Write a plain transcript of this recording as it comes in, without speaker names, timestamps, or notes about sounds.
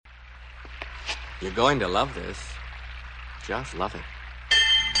You're going to love this. Just love it.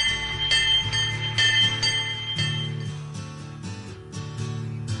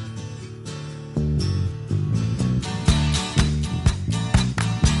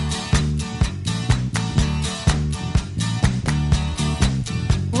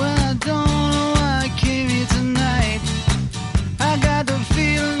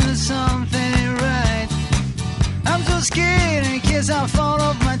 I fall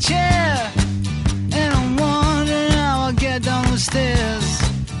off my chair, and I'm wondering how I'll get down the stairs.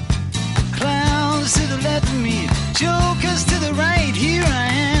 Clowns to the left of me, jokers to the right. Here I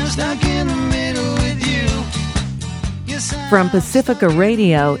am, stuck in the middle with you. Yes, From Pacifica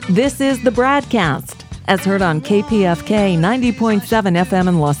Radio, this is the BradCast, as heard on KPFK 90.7 FM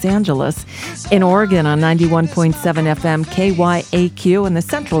in Los Angeles, in Oregon on 91.7 FM KYAQ in the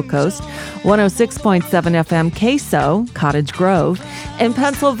Central Coast, 106.7 FM KSO, Cottage Grove, in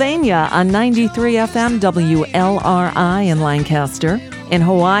Pennsylvania on 93 FM WLRI in Lancaster, in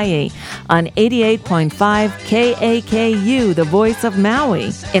Hawaii on 88.5 KAKU, the voice of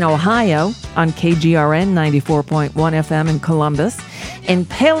Maui, in Ohio on KGRN 94.1 FM in Columbus, in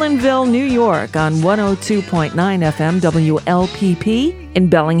Palinville, New York on 102.9 FM WLPP, in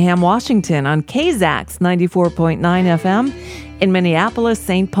Bellingham, Washington on KZAX 94.9 FM, in Minneapolis,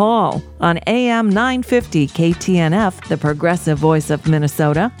 St. Paul on AM 950 KTNF, the progressive voice of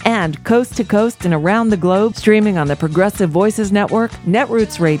Minnesota, and coast to coast and around the globe, streaming on the Progressive Voices Network,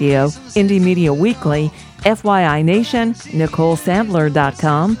 Netroots Radio, Indie Media Weekly, FYI Nation,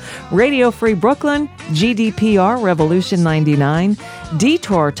 NicoleSandler.com, Radio Free Brooklyn, GDPR Revolution 99,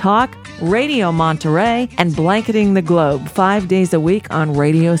 Detour Talk, Radio Monterey, and Blanketing the Globe 5 days a week on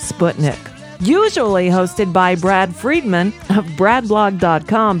Radio Sputnik. Usually hosted by Brad Friedman of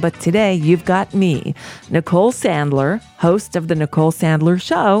BradBlog.com, but today you've got me, Nicole Sandler, host of The Nicole Sandler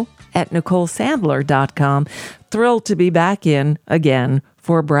Show at NicoleSandler.com. Thrilled to be back in again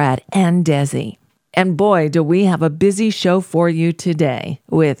for Brad and Desi. And boy, do we have a busy show for you today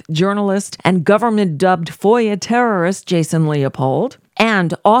with journalist and government-dubbed FOIA terrorist Jason Leopold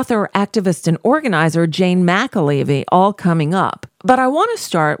and author, activist, and organizer Jane McAlevey, all coming up. But I want to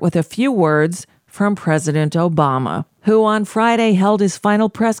start with a few words from President Obama, who on Friday held his final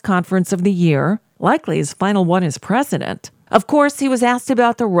press conference of the year, likely his final one as president. Of course, he was asked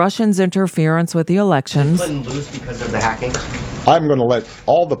about the Russians' interference with the elections. Did Clinton lose because of the hacking? I'm going to let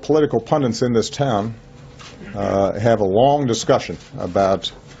all the political pundits in this town have a long discussion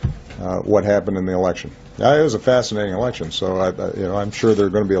about what happened in the election. It was a fascinating election, so I'm sure there are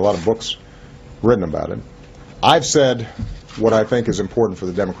going to be a lot of books written about it. I've said what I think is important for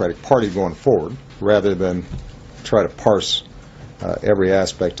the Democratic Party going forward, rather than try to parse every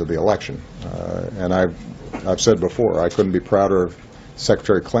aspect of the election. And I've said before, I couldn't be prouder of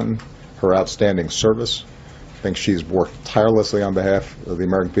Secretary Clinton, her outstanding service. I think she's worked tirelessly on behalf of the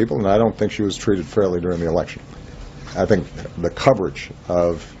American people, and I don't think she was treated fairly during the election. I think the coverage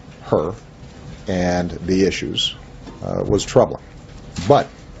of her and the issues was troubling. But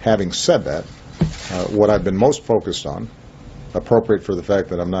having said that, what I've been most focused on, appropriate for the fact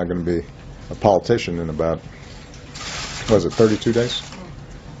that I'm not going to be a politician in about, 32 days?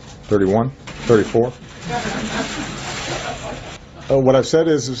 31? 34? What I've said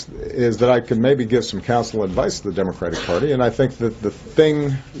is that I could maybe give some counsel and advice to the Democratic Party, and I think that the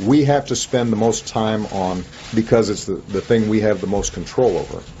thing we have to spend the most time on, because it's the thing we have the most control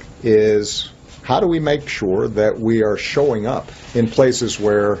over, is how do we make sure that we are showing up in places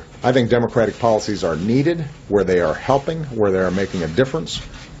where I think democratic policies are needed, where they are helping, where they are making a difference,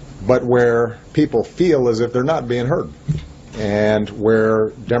 but where people feel as if they're not being heard, and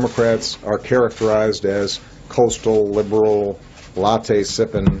where Democrats are characterized as coastal, liberal,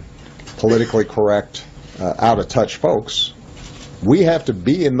 latte-sipping, politically correct, out-of-touch folks. We have to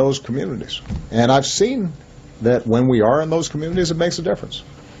be in those communities. And I've seen that when we are in those communities, it makes a difference.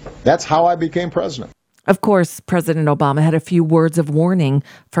 That's how I became president. Of course, President Obama had a few words of warning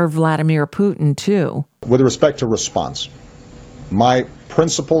for Vladimir Putin, too. With respect to response, my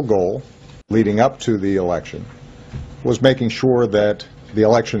principal goal leading up to the election was making sure that the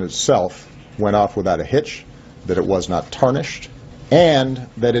election itself went off without a hitch, that it was not tarnished, and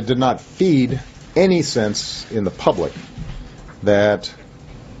that it did not feed any sense in the public that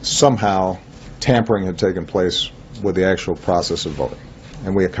somehow tampering had taken place with the actual process of voting.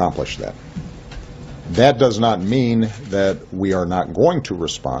 And we accomplished that. That does not mean that we are not going to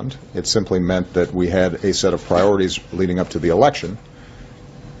respond. It simply meant that we had a set of priorities leading up to the election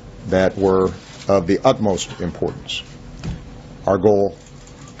that were of the utmost importance. Our goal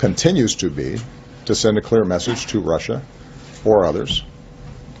continues to be to send a clear message to Russia or others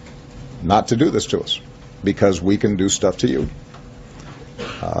not to do this to us, because we can do stuff to you.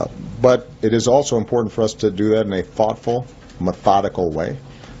 But it is also important for us to do that in a thoughtful, methodical way.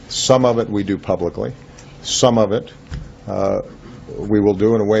 Some of it we do publicly. Some of it we will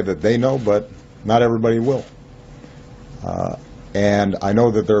do in a way that they know, but not everybody will. And I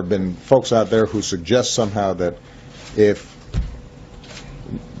know that there have been folks out there who suggest somehow that if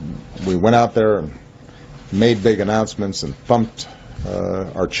we went out there and made big announcements and thumped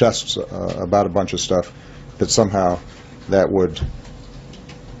our chests about a bunch of stuff, that somehow that would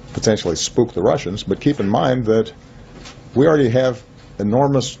potentially spook the Russians. But keep in mind that we already have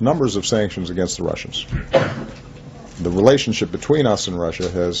enormous numbers of sanctions against the Russians. The relationship between us and Russia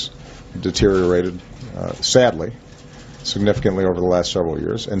has deteriorated, sadly, significantly over the last several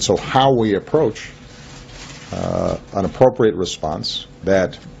years. And so how we approach an appropriate response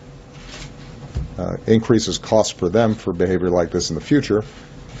that increases costs for them for behavior like this in the future,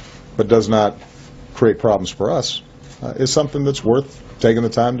 but does not create problems for us, is something that's worth taking the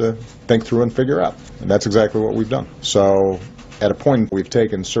time to think through and figure out. And that's exactly what we've done. So at a point we've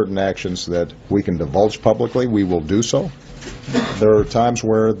taken certain actions that we can divulge publicly, we will do so. There are times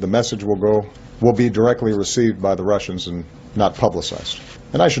where the message will be directly received by the Russians and not publicized.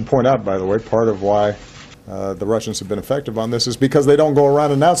 And I should point out, by the way, part of why the Russians have been effective on this is because they don't go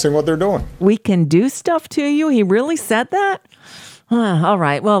around announcing what they're doing. We can do stuff to you? He really said that? All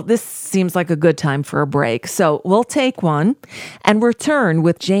right. Well, this seems like a good time for a break. So we'll take one and return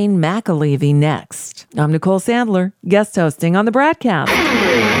with Jane McAlevey next. I'm Nicole Sandler, guest hosting on the BradCast.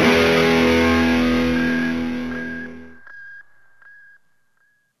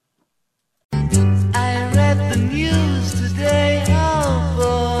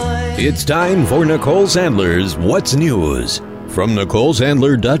 It's time for Nicole Sandler's What's News from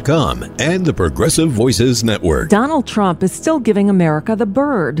NicoleSandler.com and the Progressive Voices Network. Donald Trump is still giving America the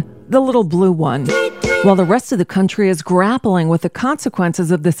bird, the little blue one, while the rest of the country is grappling with the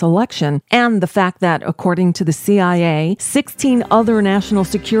consequences of this election and the fact that, according to the CIA, 16 other national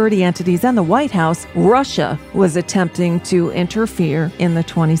security entities and the White House, Russia was attempting to interfere in the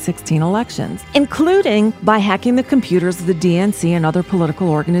 2016 elections, including by hacking the computers of the DNC and other political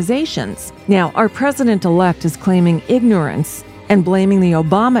organizations. Now, our president-elect is claiming ignorance and blaming the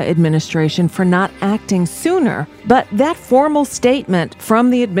Obama administration for not acting sooner. But that formal statement from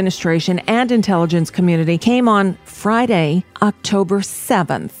the administration and intelligence community came on Friday, October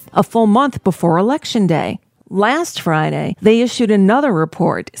 7th, a full month before Election Day. Last Friday, they issued another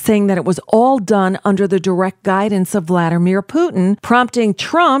report saying that it was all done under the direct guidance of Vladimir Putin, prompting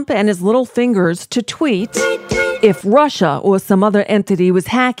Trump and his little fingers to tweet, "If Russia or some other entity was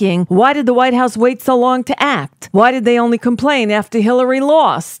hacking, why did the White House wait so long to act? Why did they only complain after Hillary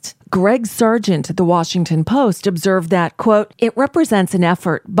lost?" Greg Sargent at the Washington Post observed that, quote, "It represents an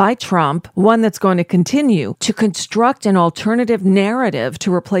effort by Trump, one that's going to continue, to construct an alternative narrative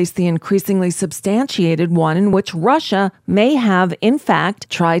to replace the increasingly substantiated one in which Russia may have, in fact,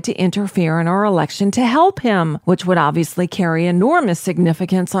 tried to interfere in our election to help him, which would obviously carry enormous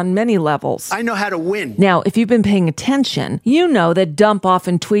significance on many levels." I know how to win. Now, if you've been paying attention, you know that Dump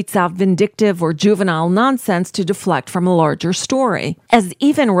often tweets out vindictive or juvenile nonsense to deflect from a larger story. As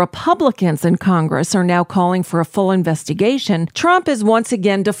even Republicans in Congress are now calling for a full investigation, Trump is once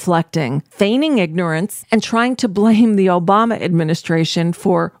again deflecting, feigning ignorance, and trying to blame the Obama administration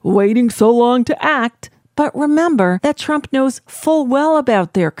for waiting so long to act. But remember that Trump knows full well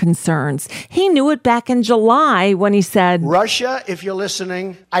about their concerns. He knew it back in July when he said, Russia, if you're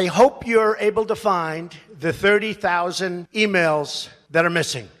listening, I hope you're able to find the 30,000 emails that are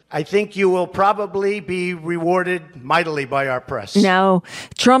missing. I think you will probably be rewarded mightily by our press. No,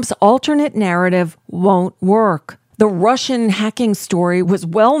 Trump's alternate narrative won't work. The Russian hacking story was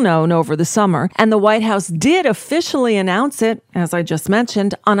well known over the summer, and the White House did officially announce it, as I just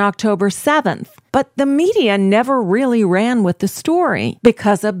mentioned, on October 7th. But the media never really ran with the story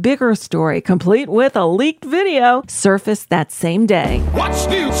because a bigger story, complete with a leaked video, surfaced that same day. What's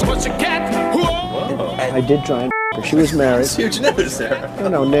news? What's a cat? I did try and her. She was married. That's huge news there.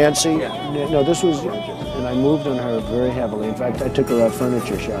 No, Nancy. No, this was, and I moved on her very heavily. In fact, I took her out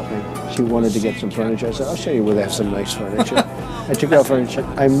furniture shopping. She wanted to get some furniture. I said, I'll show you where they have some nice furniture. I took her out furniture.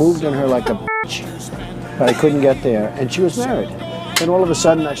 I moved on her like a bitch, but I couldn't get there. And she was married. And all of a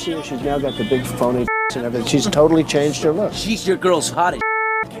sudden, I see her. She's now got the big phony and everything. She's totally changed her look. She's your girl's hot as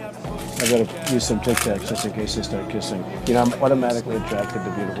I gotta use some Tic Tacs just in case they start kissing. You know, I'm automatically attracted to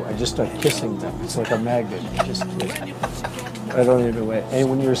beautiful. I just start kissing them. It's like a magnet. Just, I don't even wait.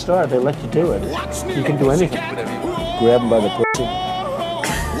 And when you're a star, they let you do it. You can do anything. Grab them by the pussy.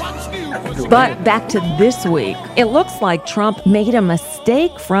 But back to this week, it looks like Trump made a mistake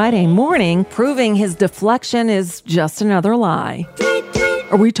mistake Friday morning, proving his deflection is just another lie.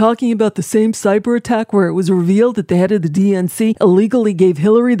 Are we talking about the same cyber attack where it was revealed that the head of the DNC illegally gave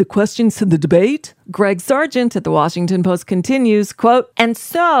Hillary the questions to the debate? Greg Sargent at the Washington Post continues, quote, and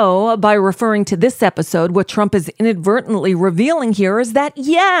so, by referring to this episode, what Trump is inadvertently revealing here is that,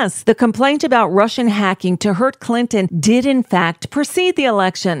 yes, the complaint about Russian hacking to hurt Clinton did in fact precede the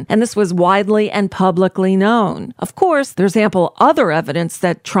election, and this was widely and publicly known. Of course, there's ample other evidence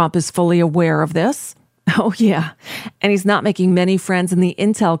that Trump is fully aware of this. Oh, yeah. And he's not making many friends in the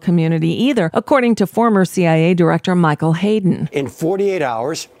intel community either, according to former CIA Director Michael Hayden. In 48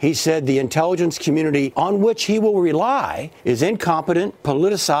 hours, he said the intelligence community on which he will rely is incompetent,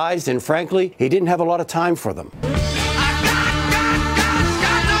 politicized, and frankly, he didn't have a lot of time for them.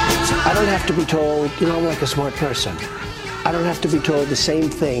 I don't have to be told, I'm like a smart person. I don't have to be told the same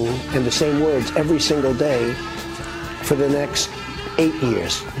thing and the same words every single day for the next 8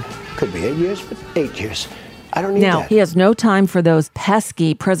 years. Could be 8 years, but 8 years. I don't need that. Now, he has no time for those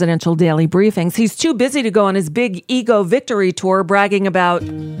pesky presidential daily briefings. He's too busy to go on his big ego victory tour bragging about...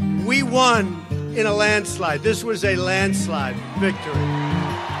 We won in a landslide. This was a landslide victory.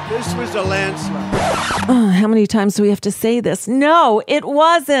 This was a landslide. How many times do we have to say this? No, it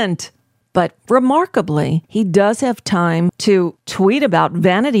wasn't. But remarkably, he does have time to tweet about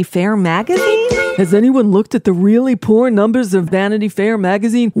Vanity Fair magazine. Has anyone looked at the really poor numbers of Vanity Fair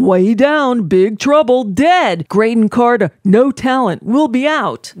magazine? Way down, big trouble, dead. Graydon Carter, no talent, will be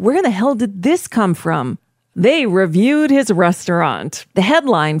out. Where the hell did this come from? They reviewed his restaurant. The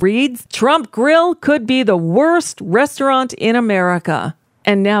headline reads, Trump Grill could be the worst restaurant in America.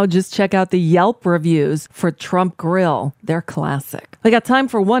 And now just check out the Yelp reviews for Trump Grill. They're classic. We got time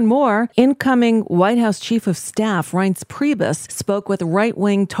for one more. Incoming White House Chief of Staff Reince Priebus spoke with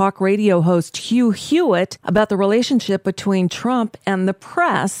right-wing talk radio host Hugh Hewitt about the relationship between Trump and the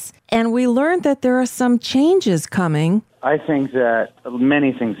press. And we learned that there are some changes coming. I think that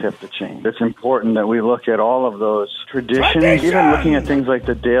many things have to change. It's important that we look at all of those traditions, even looking at things like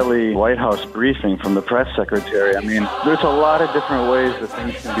the daily White House briefing from the press secretary. I mean, there's a lot of different ways that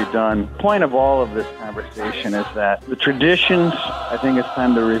things can be done. The point of all of this conversation is that the traditions, I think it's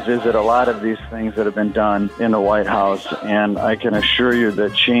time to revisit a lot of these things that have been done in the White House, and I can assure you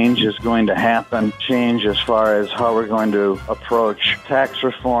that change is going to happen, change as far as how we're going to approach tax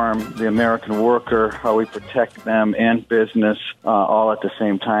reform, the American worker, how we protect them and business, all at the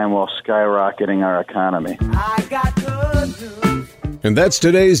same time while skyrocketing our economy. And that's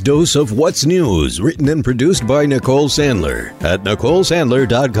today's dose of What's News, written and produced by Nicole Sandler at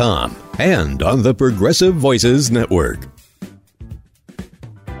NicoleSandler.com and on the Progressive Voices Network.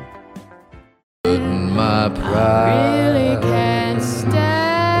 My pride really can't stay.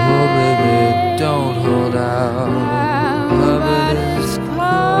 Oh, baby, don't hold out. But it's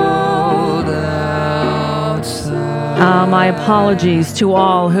cold outside. My apologies to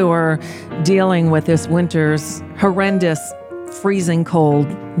all who are dealing with this winter's horrendous, freezing cold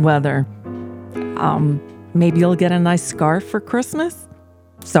weather. Maybe you'll get a nice scarf for Christmas?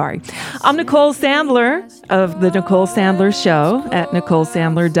 Sorry. I'm Nicole Sandler of The Nicole Sandler Show at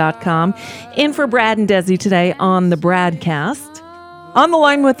NicoleSandler.com. In for Brad and Desi today on the BradCast. On the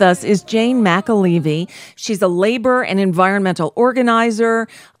line with us is Jane McAlevey. She's a labor and environmental organizer,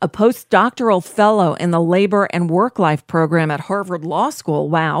 a postdoctoral fellow in the Labor and Work Life program at Harvard Law School,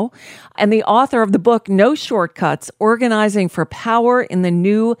 wow, and the author of the book No Shortcuts, Organizing for Power in the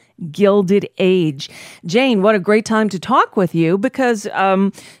New Gilded Age. Jane, what a great time to talk with you because,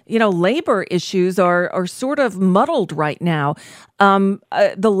 labor issues are sort of muddled right now.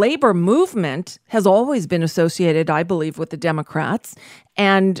 The labor movement has always been associated, I believe, with the Democrats.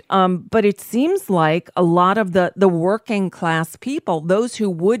 And but it seems like a lot of the working class people, those who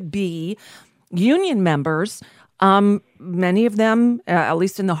would be union members, many of them, at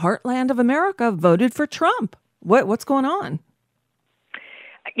least in the heartland of America, voted for Trump. What's going on?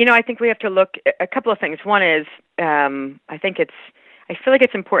 I think we have to look at a couple of things. One is, I feel like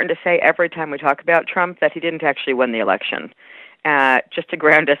it's important to say every time we talk about Trump that he didn't actually win the election. Just to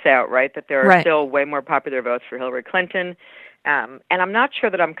ground us out, right? That there are still way more popular votes for Hillary Clinton. And I'm not sure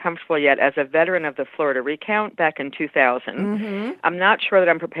that I'm comfortable yet, as a veteran of the Florida recount back in 2000, I'm not sure that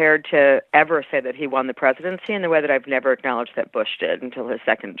I'm prepared to ever say that he won the presidency in the way that I've never acknowledged that Bush did until his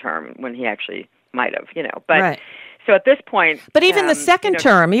second term, when he actually might have, But so at this point... But even the second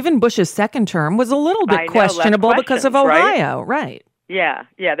term, even Bush's second term, was a little bit questionable because of Ohio, right? Yeah.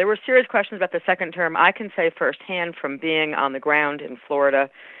 There were serious questions about the second term. I can say firsthand from being on the ground in Florida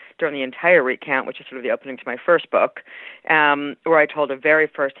during the entire recount, which is sort of the opening to my first book, where I told a very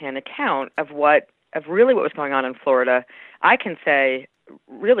firsthand account of really what was going on in Florida. I can say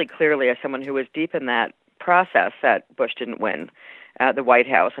really clearly, as someone who was deep in that process, that Bush didn't win the White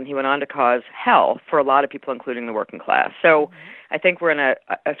House, and he went on to cause hell for a lot of people, including the working class. So I think we're in a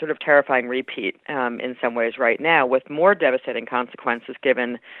sort of terrifying repeat in some ways right now, with more devastating consequences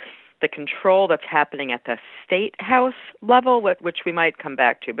given the control that's happening at the state house level, which we might come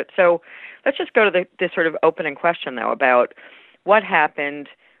back to. But so let's just go to this sort of opening question, though, about what happened.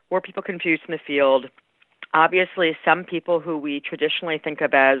 Were people confused in the field? Obviously, some people who we traditionally think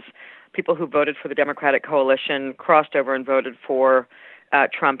of as people who voted for the Democratic coalition crossed over and voted for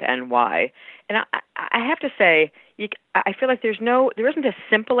Trump, and why. And I have to say, I feel like there isn't a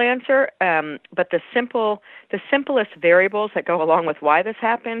simple answer, but the simplest variables that go along with why this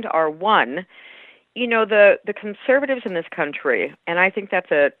happened are, one, the conservatives in this country, and I think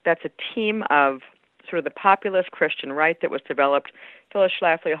that's a team of sort of the populist Christian right that was developed, Phyllis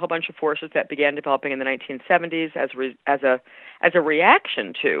Schlafly, a whole bunch of forces that began developing in the 1970s as a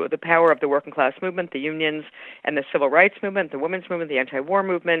reaction to the power of the working class movement, the unions, and the civil rights movement, the women's movement, the anti-war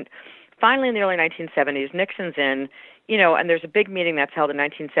movement. Finally, in the early 1970s, Nixon's in, and there's a big meeting that's held in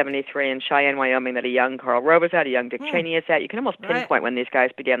 1973 in Cheyenne, Wyoming, that a young Karl Rove is at, a young Dick Cheney is at. You can almost pinpoint when these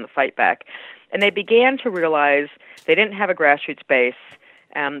guys began the fight back. And they began to realize they didn't have a grassroots base.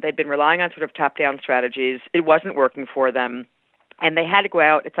 They'd been relying on sort of top-down strategies. It wasn't working for them. And they had to go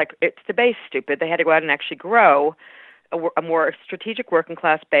out. It's the base, stupid. They had to go out and actually grow a more strategic working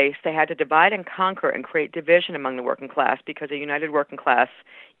class base. They had to divide and conquer and create division among the working class, because a united working class,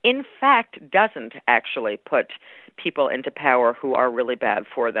 in fact, doesn't actually put people into power who are really bad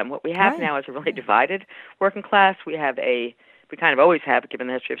for them. What we have now is a really divided working class. We kind of always have, given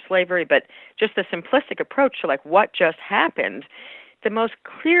the history of slavery, but just the simplistic approach to what just happened. The most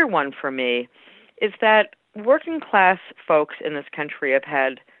clear one for me is that working class folks in this country have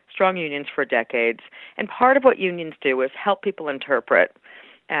had strong unions for decades, and part of what unions do is help people interpret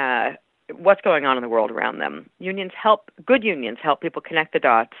what's going on in the world around them. Good unions help people connect the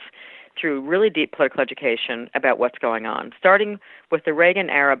dots through really deep political education about what's going on, starting with the Reagan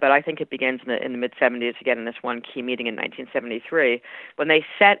era, but I think it begins in the mid-'70s, again, in this one key meeting in 1973, when they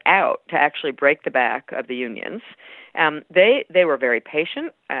set out to actually break the back of the unions. They were very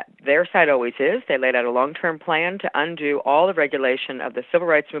patient. Their side always is. They laid out a long-term plan to undo all the regulation of the civil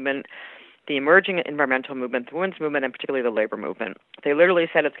rights movement, the emerging environmental movement, the women's movement, and particularly the labor movement. They literally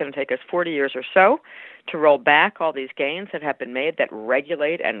said it's going to take us 40 years or so to roll back all these gains that have been made that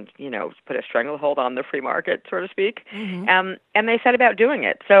regulate and, put a stranglehold on the free market, so to speak. Mm-hmm. And they set about doing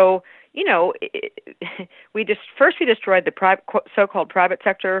it. So, we destroyed the so-called private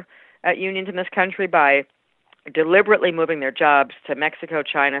sector unions in this country by deliberately moving their jobs to Mexico,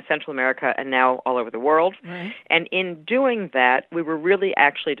 China, Central America, and now all over the world. Right. And in doing that, we were really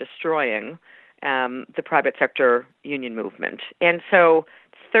actually destroying the private sector union movement. And so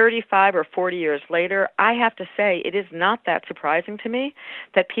 35 or 40 years later, I have to say it is not that surprising to me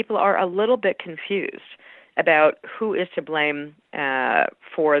that people are a little bit confused about who is to blame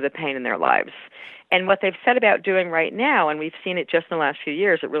for the pain in their lives. And what they've set about doing right now, and we've seen it just in the last few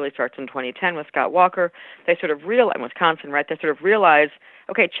years, it really starts in 2010 with Scott Walker, they sort of realize, in Wisconsin, right, they sort of realize,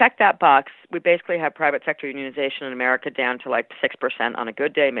 okay, check that box. We basically have private sector unionization in America down to 6% on a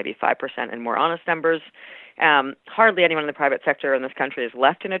good day, maybe 5% in more honest numbers. Hardly anyone in the private sector in this country is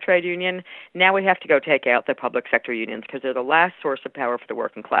left in a trade union. Now we have to go take out the public sector unions because they're the last source of power for the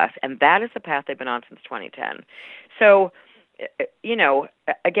working class, and that is the path they've been on since 2010. So,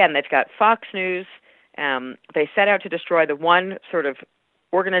 again, they've got Fox News. They set out to destroy the one sort of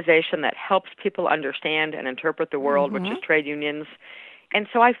organization that helps people understand and interpret the world, which is trade unions. And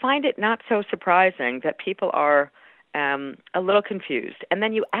so I find it not so surprising that people are a little confused. And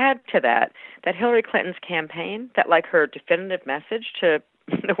then you add to that Hillary Clinton's campaign, that her definitive message to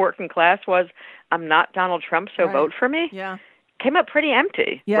the working class was, I'm not Donald Trump, so vote for me. Yeah. Came up pretty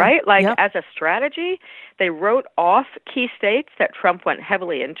empty, right? As a strategy, they wrote off key states that Trump went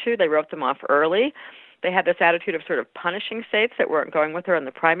heavily into. They wrote them off early. They had this attitude of sort of punishing states that weren't going with her in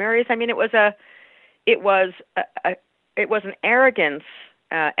the primaries. I mean, it was an arrogance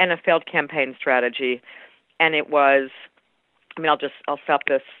and a failed campaign strategy, and it was. I mean, I'll stop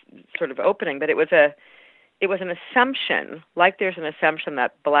this sort of opening, but it was an assumption, like there's an assumption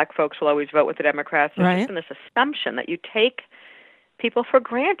that black folks will always vote with the Democrats. There's just been this assumption that you take people for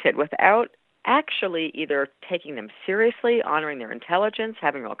granted without actually either taking them seriously, honoring their intelligence,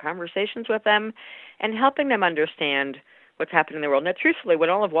 having real conversations with them, and helping them understand what's happening in the world. Now, truthfully, when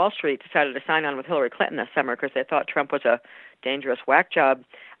all of Wall Street decided to sign on with Hillary Clinton this summer because they thought Trump was a dangerous whack job,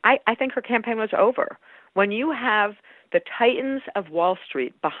 I think her campaign was over. When you have the titans of Wall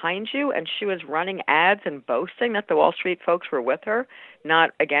Street behind you, and she was running ads and boasting that the Wall Street folks were with her,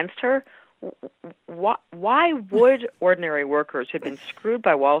 not against her, why would ordinary workers who've been screwed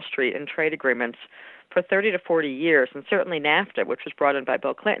by Wall Street in trade agreements for 30 to 40 years, and certainly NAFTA, which was brought in by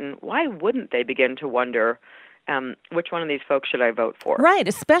Bill Clinton, why wouldn't they begin to wonder, which one of these folks should I vote for? Right,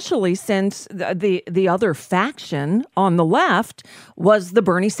 especially since the other faction on the left was the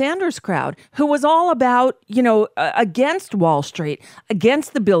Bernie Sanders crowd, who was all about, against Wall Street,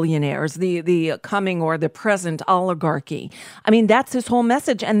 against the billionaires, the coming or the present oligarchy. I mean, that's his whole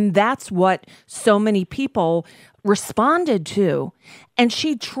message, and that's what so many people responded to. And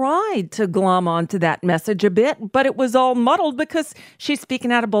she tried to glom onto that message a bit, but it was all muddled because she's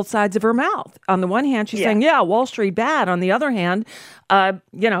speaking out of both sides of her mouth. On the one hand, she's saying, yeah, Wall Street bad. On the other hand,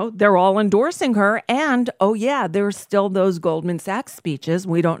 they're all endorsing her. And, there's still those Goldman Sachs speeches.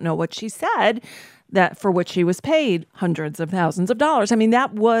 We don't know what she said, that for which she was paid hundreds of thousands of dollars. I mean,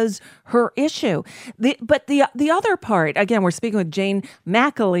 that was her issue. But the other part, again, we're speaking with Jane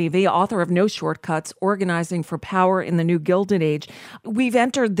McAlevey, author of No Shortcuts, Organizing for Power in the New Gilded Age. We've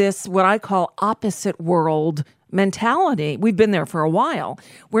entered this, what I call opposite world mentality. We've been there for a while,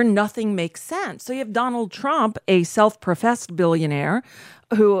 where nothing makes sense. So you have Donald Trump, a self-professed billionaire,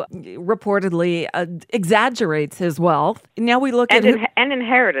 who reportedly exaggerates his wealth. Now we look at and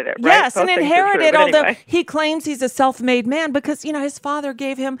inherited it, right? Yes, Both and inherited, although anyway. he claims he's a self-made man because, his father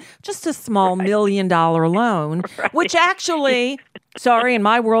gave him just a small $1 million loan, which actually, sorry, in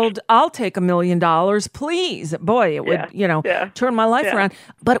my world, I'll take $1 million, please. Boy, it would, turn my life around.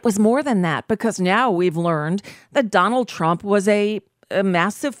 But it was more than that, because now we've learned that Donald Trump was a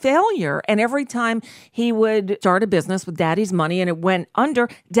massive failure. And every time he would start a business with Daddy's money and it went under,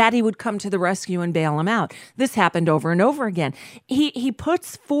 Daddy would come to the rescue and bail him out. This happened over and over again. He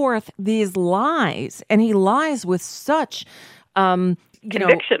puts forth these lies, and he lies with such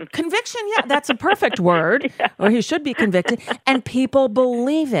conviction. Conviction, yeah, that's a perfect word. Or he should be convicted. And people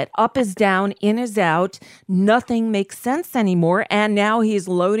believe it. Up is down, in is out. Nothing makes sense anymore. And now he's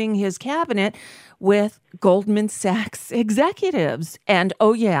loading his cabinet with Goldman Sachs executives. And,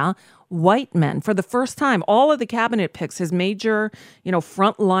 white men. For the first time, all of the cabinet picks, his major,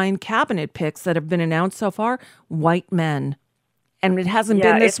 frontline cabinet picks that have been announced so far, white men. And it hasn't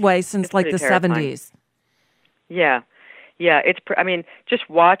been this way since like the terrifying. 70s. Yeah. Just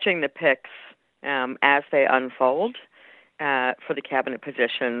watching the picks as they unfold for the cabinet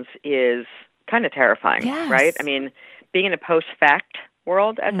positions is kind of terrifying, right? I mean, being in a post-fact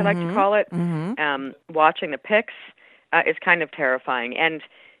world, as I like to call it, watching the picks is kind of terrifying. And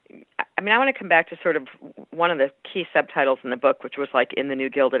I want to come back to sort of one of the key subtitles in the book, which was like in the New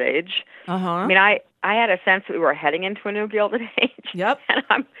Gilded Age. I had a sense that we were heading into a New Gilded Age. Yep.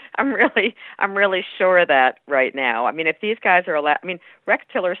 And I'm really sure of that right now. I mean, if these guys are allowed, Rex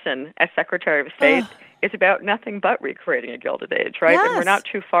Tillerson as Secretary of State is about nothing but recreating a Gilded Age, right? Yes. And we're not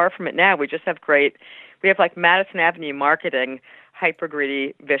too far from it now. We just have we have like Madison Avenue marketing,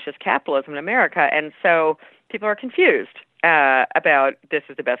 hyper-greedy, vicious capitalism in America. And so people are confused about this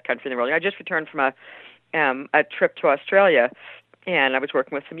is the best country in the world. I just returned from a trip to Australia, and I was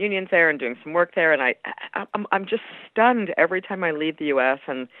working with some unions there and doing some work there, and I'm just stunned every time I leave the U.S.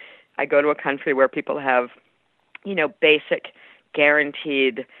 and I go to a country where people have, basic,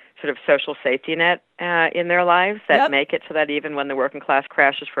 guaranteed sort of social safety net in their lives that make it so that even when the working class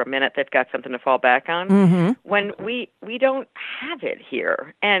crashes for a minute, they've got something to fall back on. When we don't have it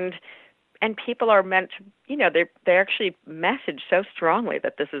here, and people are meant to, they actually message so strongly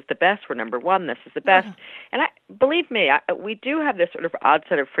that this is the best, we're number one, this is the best. And believe me, we do have this sort of odd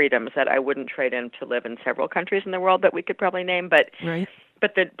set of freedoms that I wouldn't trade in to live in several countries in the world that we could probably name. But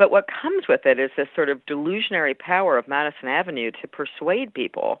what comes with it is this sort of delusionary power of Madison Avenue to persuade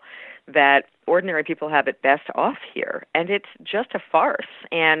people that ordinary people have it best off here. And it's just a farce.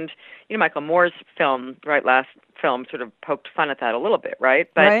 And, Michael Moore's last film sort of poked fun at that a little bit, right?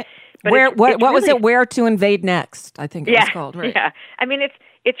 But what was it? Where to Invade Next? I think it was called, right? Yeah.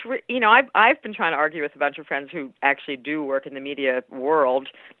 I've been trying to argue with a bunch of friends who actually do work in the media world,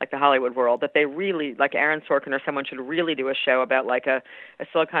 like the Hollywood world, that they really, like Aaron Sorkin or someone, should really do a show about like a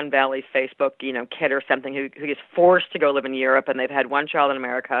Silicon Valley Facebook, kid or something who gets forced to go live in Europe, and they've had one child in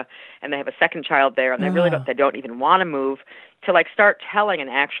America and they have a second child there, and they don't even want to move, to like start telling an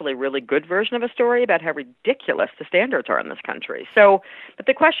actually really good version of a story about how ridiculous the standards are in this country. So, but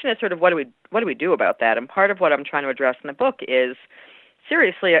the question is sort of what do we do about that? And part of what I'm trying to address in the book is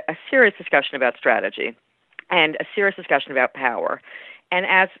seriously a serious discussion about strategy and a serious discussion about power. And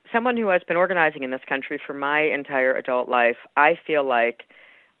as someone who has been organizing in this country for my entire adult life, I feel like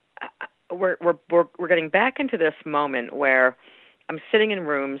we're getting back into this moment where I'm sitting in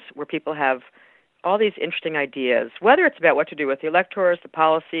rooms where people have all these interesting ideas, whether it's about what to do with the electors, the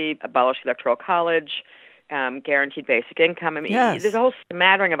policy, abolish the Electoral College, guaranteed basic income. I mean, Yes. There's a whole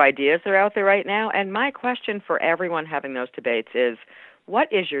smattering of ideas that are out there right now. And my question for everyone having those debates is,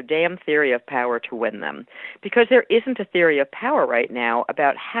 what is your damn theory of power to win them? Because there isn't a theory of power right now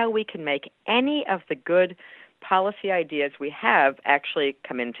about how we can make any of the good policy ideas we have actually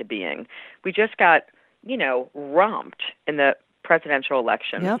come into being. We just got, romped in the presidential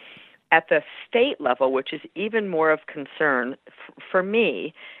election. Yep. At the state level, which is even more of concern for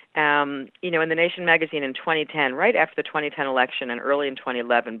me, in the Nation magazine in 2010, right after the 2010 election and early in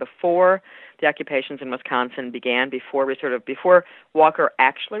 2011, before the occupations in Wisconsin began, before Walker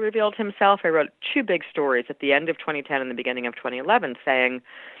actually revealed himself, I wrote 2 big stories at the end of 2010 and the beginning of 2011 saying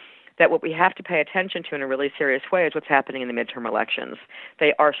that what we have to pay attention to in a really serious way is what's happening in the midterm elections.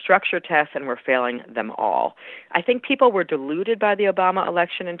 They are structure tests, and we're failing them all. I think people were deluded by the Obama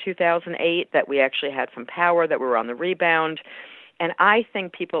election in 2008, that we actually had some power, that we were on the rebound. And I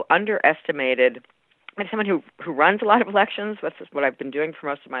think people underestimated, as someone who runs a lot of elections, which is what I've been doing for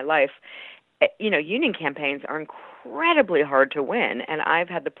most of my life, union campaigns are incredibly hard to win. And I've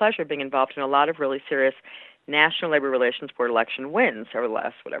had the pleasure of being involved in a lot of really serious National Labor Relations Board election wins over the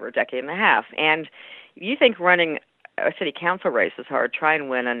last, decade and a half. And you think running a city council race is hard, try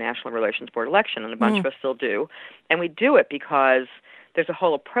and win a National Relations Board election, and a bunch of us still do. And we do it because there's a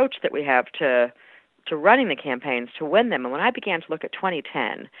whole approach that we have to running the campaigns to win them. And when I began to look at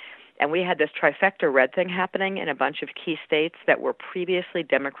 2010, and we had this trifecta red thing happening in a bunch of key states that were previously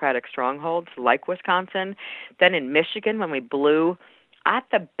Democratic strongholds, like Wisconsin, then in Michigan, when we blew at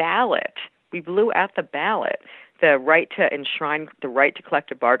the ballot the right to enshrine the right to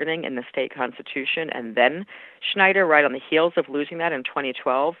collective bargaining in the state constitution, and then Schneider, right on the heels of losing that in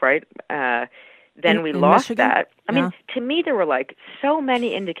 2012, right? Then we lost Michigan? that. I mean, to me, there were so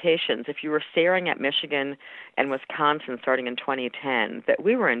many indications, if you were staring at Michigan and Wisconsin starting in 2010, that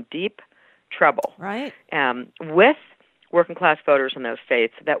we were in deep trouble. Right. With working class voters in those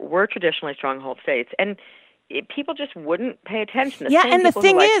states that were traditionally stronghold states. And people just wouldn't pay attention. And the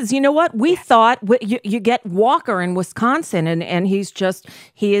thing is, you know what? We thought you get Walker in Wisconsin, and he's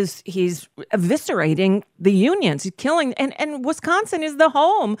eviscerating the unions. He's killing, and Wisconsin is the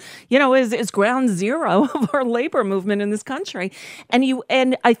home, is ground zero of our labor movement in this country.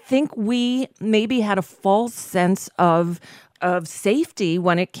 And I think we maybe had a false sense of safety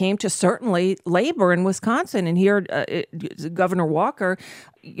when it came to certainly labor in Wisconsin. And here, Governor Walker,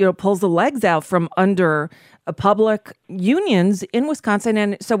 pulls the legs out from under public unions in Wisconsin.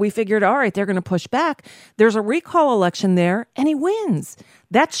 And so we figured, all right, they're going to push back. There's a recall election there, and he wins.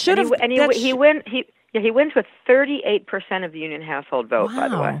 That should have. He wins with 38% of the union household vote. Wow. By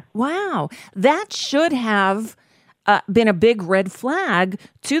the way. Wow, that should have been a big red flag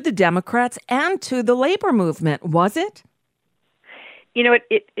to the Democrats and to the labor movement, was it?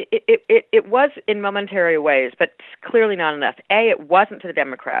 It was in momentary ways, but clearly not enough. It wasn't to the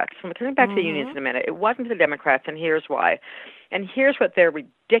Democrats. So coming back to the unions in a minute, it wasn't to the Democrats, and here's why. And here's what their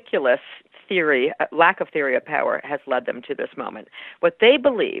ridiculous theory, lack of theory of power, has led them to this moment. What they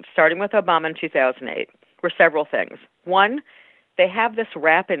believed, starting with Obama in 2008, were several things. One, they have this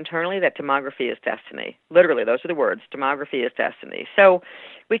rap internally that demography is destiny. Literally, those are the words, demography is destiny. So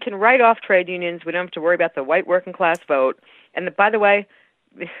we can write off trade unions. We don't have to worry about the white working class vote. And by the way,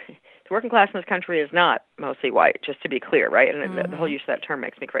 the working class in this country is not mostly white, just to be clear, right? And the whole use of that term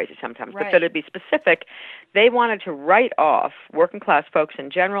makes me crazy sometimes. Right. But so to be specific, they wanted to write off working class folks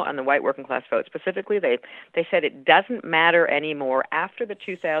in general and the white working class vote specifically. They said it doesn't matter anymore after the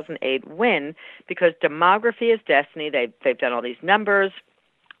 2008 win because demography is destiny. They've done all these numbers.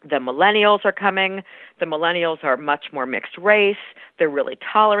 The millennials are coming. The millennials are much more mixed race. They're really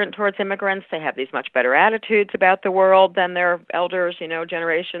tolerant towards immigrants. They have these much better attitudes about the world than their elders,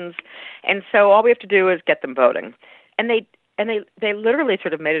 generations. And so all we have to do is get them voting. And they literally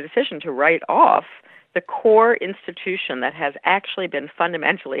sort of made a decision to write off the core institution that has actually been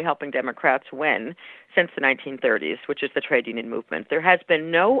fundamentally helping Democrats win since the 1930s, which is the trade union movement. There has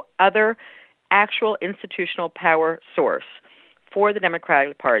been no other actual institutional power source for the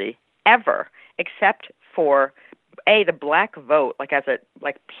Democratic Party ever, except for the black vote, the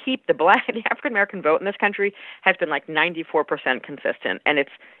African American vote in this country has been 94% consistent, and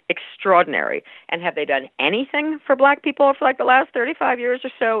it's extraordinary. And have they done anything for black people for the last 35 years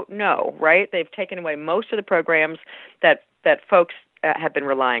or so? No, right? They've taken away most of the programs that folks have been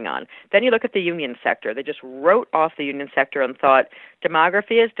relying on. Then you look at the union sector. They just wrote off the union sector and thought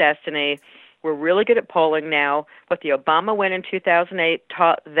demography is destiny. We're really good at polling now. What the Obama win in 2008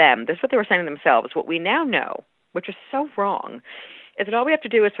 taught them, this is what they were saying to themselves, what we now know, which is so wrong, is that all we have to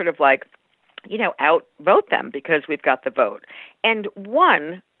do is sort of like, outvote them because we've got the vote. And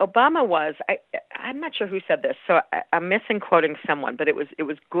one, Obama was, I'm not sure who said this, so I'm missing quoting someone, but it was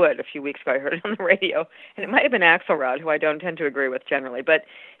good a few weeks ago. I heard it on the radio, and it might have been Axelrod, who I don't tend to agree with generally, but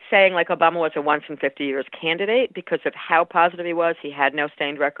saying like Obama was a once in 50 years candidate because of how positive he was. He had no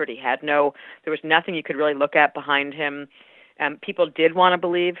stained record. There was nothing you could really look at behind him. People did want to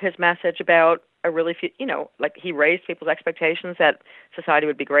believe his message about a really few, like he raised people's expectations that society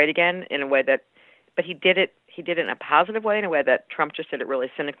would be great again in a way that, but he did it in a positive way, in a way that Trump just did it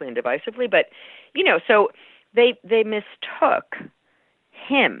really cynically and divisively. But, so they mistook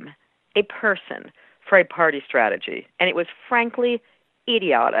him, a person, for a party strategy. And it was frankly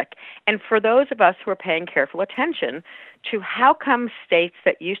idiotic. And for those of us who are paying careful attention to how come states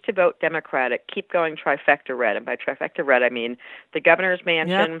that used to vote Democratic keep going trifecta red, and by trifecta red I mean the governor's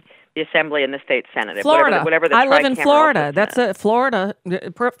mansion, the assembly, and the state senate. Florida. Whatever the I live in Florida. That's a Florida,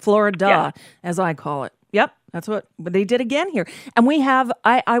 as I call it. Yep, that's what they did again here. And we have,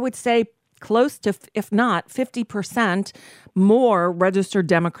 I would say, close to, if not 50% more registered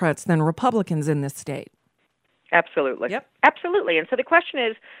Democrats than Republicans in this state. Absolutely. Yep. Absolutely. And so the question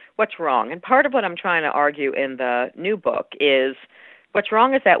is, what's wrong? And part of what I'm trying to argue in the new book is what's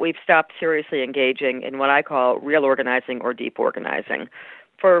wrong is that we've stopped seriously engaging in what I call real organizing or deep organizing.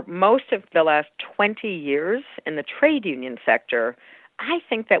 For most of the last 20 years in the trade union sector, I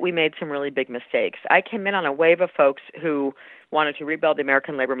think that we made some really big mistakes. I came in on a wave of folks who wanted to rebuild the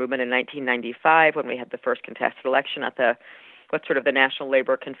American labor movement in 1995 when we had the first contested election at what's sort of the National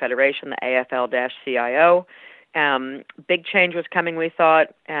Labor Confederation, the AFL-CIO. Big change was coming, we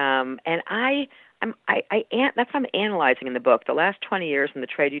thought, and that's what I'm analyzing in the book. The last 20 years in the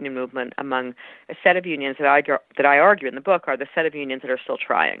trade union movement among a set of unions that I argue in the book are the set of unions that are still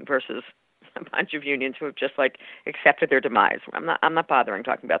trying versus a bunch of unions who have just accepted their demise. I'm not bothering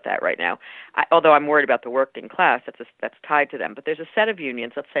talking about that right now, although I'm worried about the working class that's tied to them. But there's a set of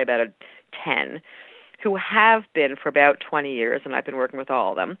unions, let's say about 10, who have been for about 20 years, and I've been working with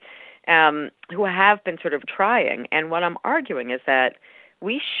all of them, who have been sort of trying. And what I'm arguing is that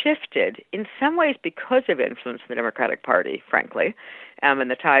we shifted, in some ways because of influence in the Democratic Party, frankly, and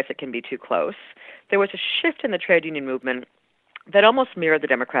the ties that can be too close. There was a shift in the trade union movement that almost mirrored the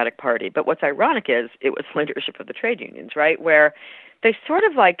Democratic Party. But what's ironic is it was leadership of the trade unions, right, where they sort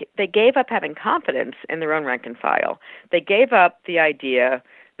of they gave up having confidence in their own rank and file. They gave up the idea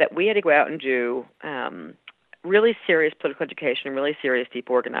that we had to go out and do really serious political education and really serious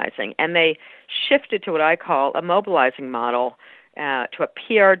deep organizing. And they shifted to what I call a mobilizing model, to a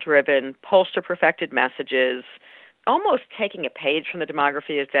PR-driven, pollster-perfected messages, almost taking a page from the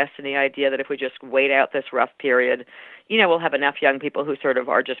demography is destiny idea that if we just wait out this rough period, we'll have enough young people who sort of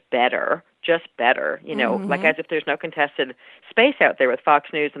are just better, like as if there's no contested space out there with Fox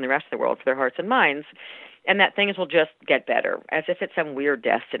News and the rest of the world for their hearts and minds, and that things will just get better, as if it's some weird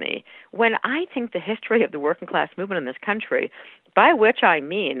destiny. When I think the history of the working class movement in this country, by which I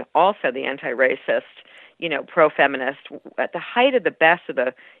mean also the anti-racist, pro-feminist, at the height of the best of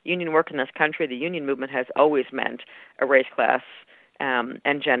the union work in this country, the union movement has always meant a race, class,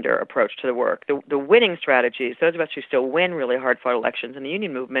 and gender approach to the work. The winning strategies, those of us who still win really hard-fought elections in the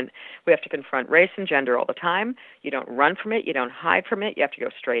union movement, we have to confront race and gender all the time. You don't run from it. You don't hide from it. You have to go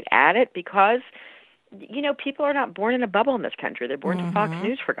straight at it because, people are not born in a bubble in this country. They're born to Fox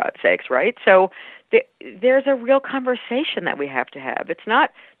News, for God's sakes, right? So there's a real conversation that we have to have. It's not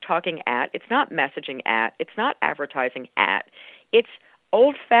talking at, it's not messaging at, it's not advertising at. It's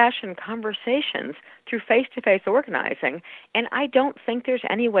old-fashioned conversations through face-to-face organizing, and I don't think there's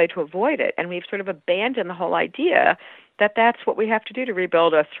any way to avoid it. And we've sort of abandoned the whole idea that that's what we have to do to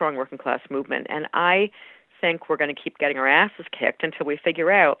rebuild a strong working-class movement. And I think we're going to keep getting our asses kicked until we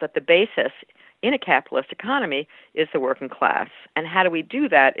figure out that the basis in a capitalist economy is the working class. And how do we do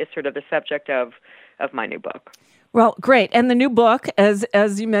that is sort of the subject of my new book. Well, great. And the new book, as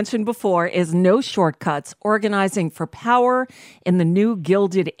you mentioned before, is No Shortcuts, Organizing for Power in the New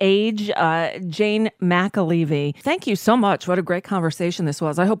Gilded Age. Jane McAlevey, thank you so much. What a great conversation this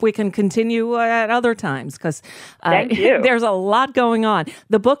was. I hope we can continue at other times because there's a lot going on.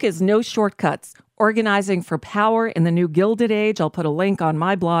 The book is No Shortcuts, Organizing for Power in the New Gilded Age. I'll put a link on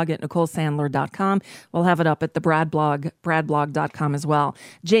my blog at NicoleSandler.com. We'll have it up at the Brad blog, bradblog.com as well.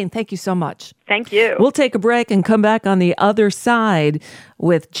 Jane, thank you so much. Thank you. We'll take a break and come back on the other side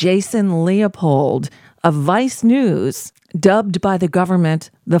with Jason Leopold of Vice News dubbed by the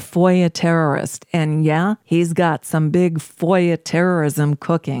government the FOIA terrorist. And yeah, he's got some big FOIA terrorism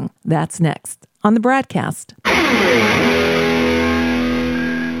cooking. That's next on the BradCast.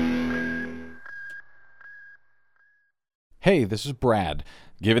 Hey, this is Brad.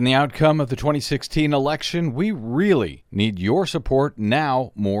 Given the outcome of the 2016 election, we really need your support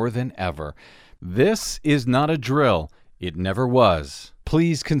now more than ever. This is not a drill. It never was.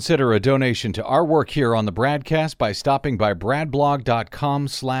 Please consider a donation to our work here on the BradCast by stopping by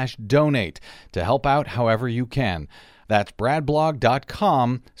bradblog.com/donate to help out however you can. That's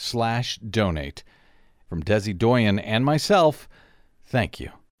bradblog.com/donate. From Desi Doyen and myself, thank you.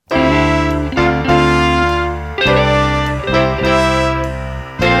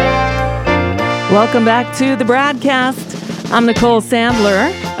 Welcome back to the BradCast. I'm Nicole Sandler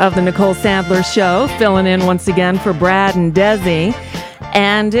of The Nicole Sandler Show, filling in once again for Brad and Desi.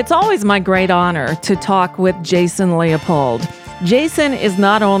 And it's always my great honor to talk with Jason Leopold. Jason is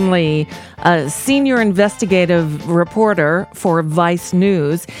not only a senior investigative reporter for Vice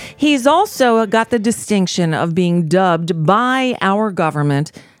News, he's also got the distinction of being dubbed by our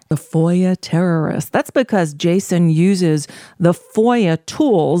government the FOIA terrorist. That's because Jason uses the FOIA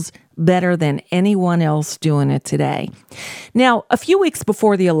tools better than anyone else doing it today. Now, a few weeks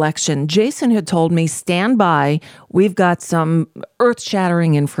before the election, Jason had told me, stand by, we've got some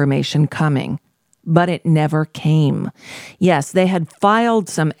earth-shattering information coming. But it never came. Yes, they had filed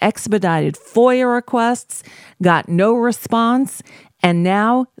some expedited FOIA requests, got no response, and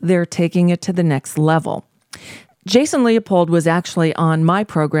now they're taking it to the next level. Jason Leopold was actually on my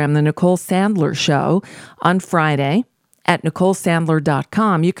program, The Nicole Sandler Show, on Friday at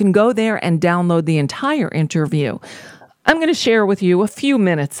NicoleSandler.com. You can go there and download the entire interview. I'm going to share with you a few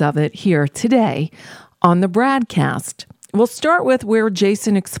minutes of it here today on the BradCast. We'll start with where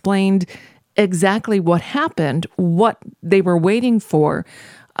Jason explained exactly what happened, what they were waiting for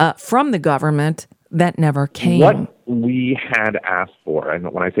from the government that never came. What we had asked for,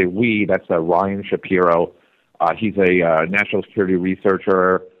 and when I say we, that's Ryan Shapiro. He's a national security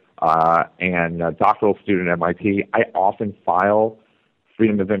researcher and a doctoral student at MIT. I often file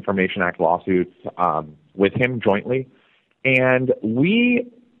Freedom of Information Act lawsuits with him jointly. And we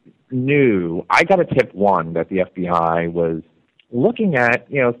knew, I got a tip one that the FBI was looking at,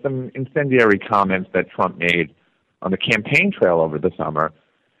 some incendiary comments that Trump made on the campaign trail over the summer.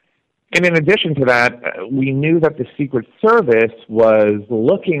 And in addition to that, we knew that the Secret Service was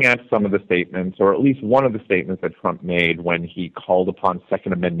looking at some of the statements, or at least one of the statements that Trump made when he called upon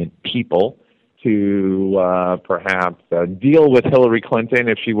Second Amendment people to perhaps deal with Hillary Clinton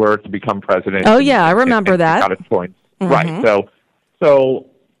if she were to become president. Oh, yeah, I remember that. Got a choice. Mm-hmm. Right. So,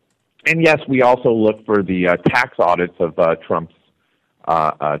 and yes, we also looked for the tax audits of Trump's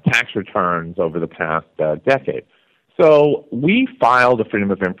tax returns over the past decade. So we filed a Freedom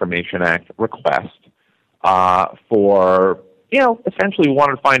of Information Act request for, essentially we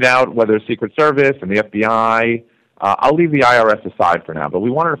wanted to find out whether the Secret Service and the FBI, I'll leave the IRS aside for now, but we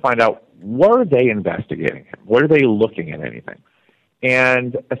wanted to find out, were they investigating him? Were they looking at anything?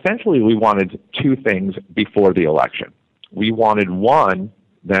 And essentially we wanted two things before the election. We wanted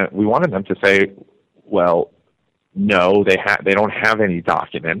we wanted them to say, well, no, they don't have any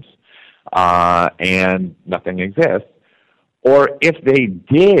documents. And nothing exists, or if they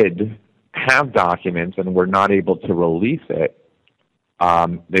did have documents and were not able to release it,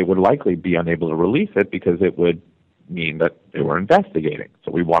 they would likely be unable to release it because it would mean that they were investigating.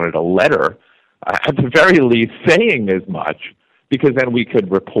 So we wanted a letter, at the very least, saying as much, because then we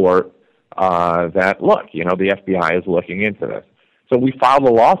could report that, look, the FBI is looking into this. So we filed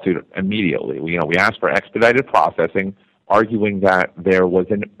a lawsuit immediately. We asked for expedited processing, arguing that there was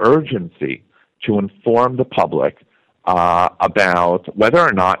an urgency to inform the public about whether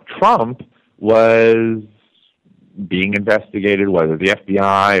or not Trump was being investigated, whether the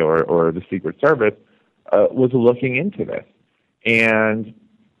FBI or the Secret Service was looking into this. And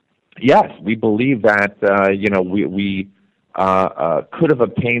yes, we believe that we could have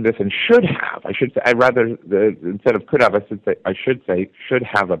obtained this and should have. Instead of could have, I should say should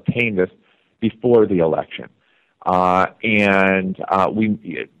have obtained this before the election.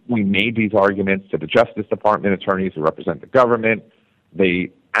 We made these arguments to the Justice Department attorneys who represent the government.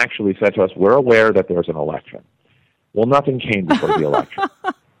 They actually said to us, we're aware that there's an election. Well, nothing came before the election.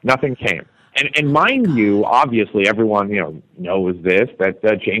 Nothing came. And mind you, obviously everyone, knows this,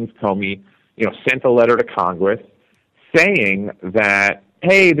 that James Comey, sent a letter to Congress saying that,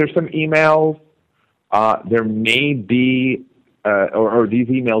 hey, there's some emails, there may be, or these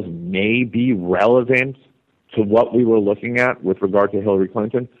emails may be relevant to what we were looking at with regard to Hillary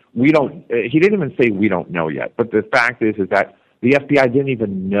Clinton, we don't. He didn't even say we don't know yet. But the fact is that the FBI didn't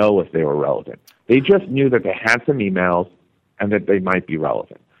even know if they were relevant. They just knew that they had some emails and that they might be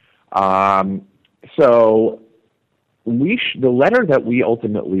relevant. So the letter that we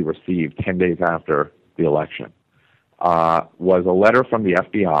ultimately received 10 days after the election was a letter from the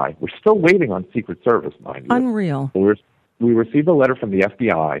FBI. We're still waiting on Secret Service, mind you. Unreal. We received a letter from the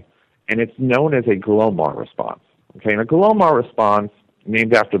FBI, and it's known as a Glomar response. Okay, and a Glomar response,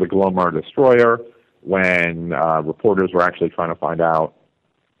 named after the Glomar destroyer, when reporters were actually trying to find out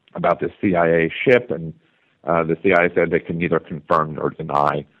about this CIA ship, and the CIA said they can neither confirm nor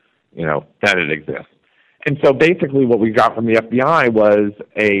deny, that it exists. And so basically what we got from the FBI was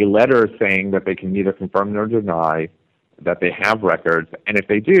a letter saying that they can neither confirm nor deny that they have records, and if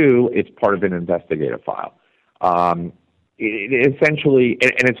they do, it's part of an investigative file. Essentially,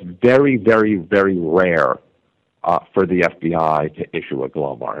 and it's very, very, very rare for the FBI to issue a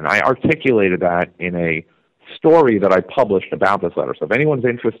Glomar. And I articulated that in a story that I published about this letter. So if anyone's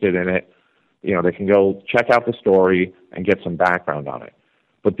interested in it, they can go check out the story and get some background on it.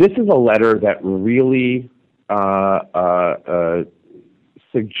 But this is a letter that really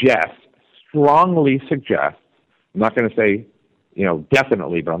strongly suggests, I'm not going to say,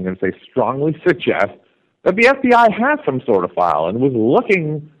 definitely, but I'm going to say strongly suggests that the FBI has some sort of file and was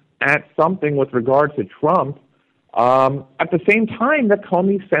looking at something with regard to Trump at the same time that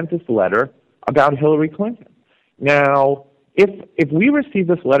Comey sent this letter about Hillary Clinton. Now, if we received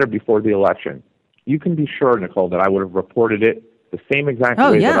this letter before the election, you can be sure, Nicole, that I would have reported it the same exact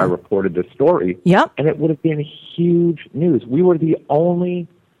way that I reported this story. Yep. And it would have been huge news. We were the only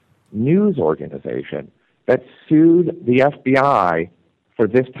news organization that sued the FBI for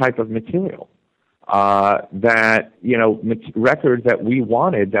this type of material. Records that we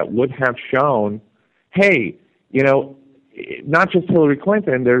wanted that would have shown, hey, not just Hillary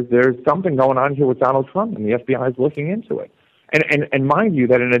Clinton, there's something going on here with Donald Trump, and the FBI is looking into it. And mind you,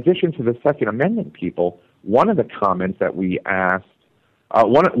 that in addition to the Second Amendment people, one of the comments that we asked,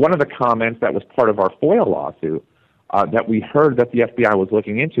 one of the comments that was part of our FOIA lawsuit that we heard that the FBI was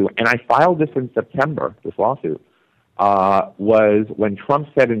looking into, and I filed this in September, this lawsuit, was when Trump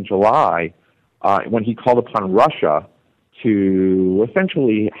said in July, when he called upon Russia to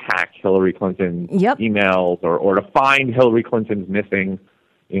essentially hack Hillary Clinton's emails or to find Hillary Clinton's missing,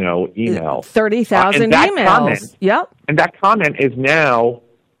 emails. 30,000 emails. And that comment is now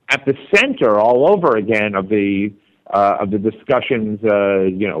at the center all over again of the discussions,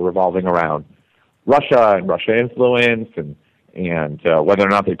 revolving around Russia and Russia influence and whether or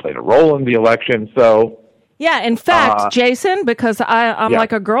not they played a role in the election. So. Yeah, in fact, Jason, because I'm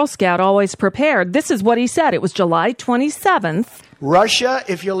like a Girl Scout, always prepared. This is what he said. It was July 27th. Russia,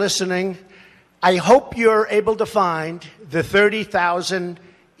 if you're listening, I hope you're able to find the 30,000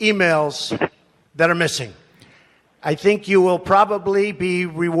 emails that are missing. I think you will probably be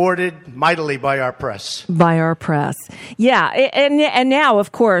rewarded mightily by our press. By our press. Yeah. And now,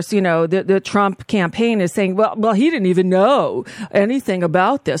 of course, the Trump campaign is saying, well, he didn't even know anything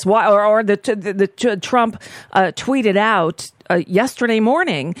about this. Why? Or the Trump tweeted out yesterday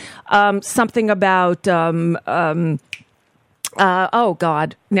morning something about, oh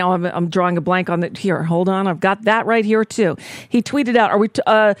God! Now I'm drawing a blank on it. Here, hold on. I've got that right here too. He tweeted out,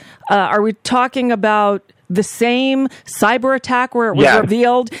 are we talking about the same cyber attack where it was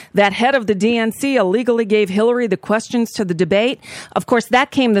revealed that head of the DNC illegally gave Hillary the questions to the debate? Of course,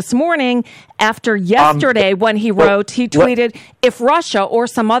 that came this morning after yesterday when he tweeted, if Russia or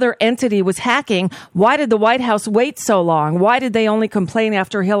some other entity was hacking, why did the White House wait so long? Why did they only complain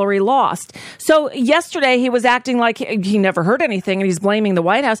after Hillary lost? So yesterday he was acting like he never heard anything and he's blaming the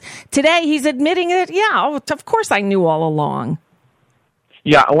White House. Today he's admitting that, of course I knew all along.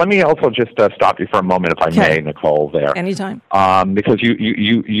 Yeah, let me also just stop you for a moment, if I may, Nicole, there. Anytime. Because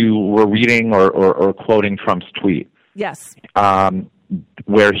you were reading or quoting Trump's tweet. Yes.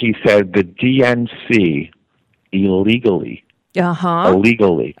 Where he said the DNC illegally.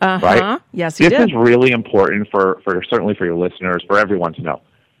 Right? Yes, he did. This is really important for certainly for your listeners, for everyone to know.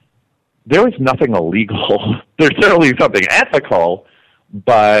 There is nothing illegal. There's certainly something ethical,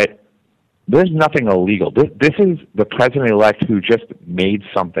 but there's nothing illegal. This is the president-elect who just made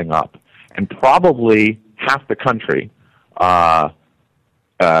something up. And probably half the country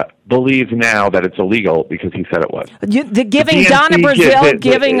believes now that it's illegal because he said it was. Giving Donna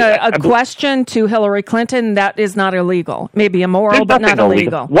Brazile a question to Hillary Clinton, that is not illegal. Maybe immoral, but not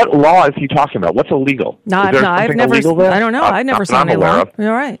illegal. What law is he talking about? What's illegal? I've never. I don't know. I've never seen any law.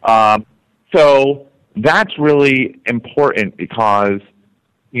 You're right. So that's really important because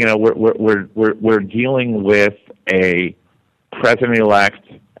we're dealing with a president-elect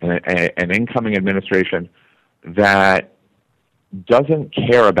and an incoming administration that doesn't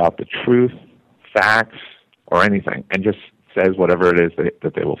care about the truth, facts, or anything, and just says whatever it is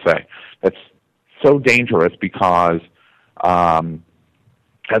that they will say. That's so dangerous because,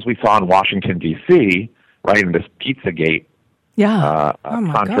 as we saw in Washington, D.C., right, in this Pizzagate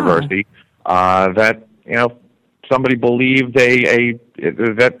controversy, that somebody believed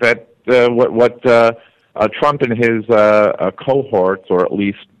what Trump and his cohorts, or at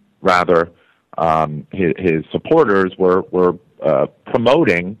least rather his supporters, were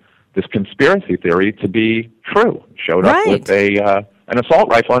promoting this conspiracy theory to be true. Showed up with an assault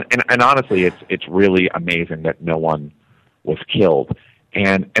rifle, and honestly, it's really amazing that no one was killed.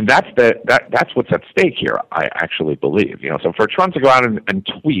 And that's what's at stake here, I actually believe. So for Trump to go out and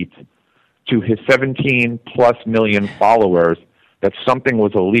tweet to his 17+ million followers that something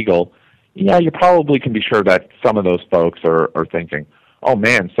was illegal, yeah, you probably can be sure that some of those folks are thinking, oh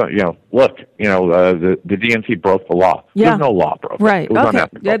man, so look, the DNC broke the law. Yeah. There's no law broken. Right. It was Okay.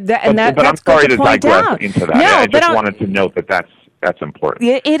 unethical. But I'm sorry to digress into that. I just wanted to note that that's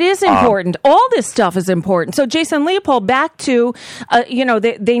important. It is important. All this stuff is important. So, Jason Leopold, back to,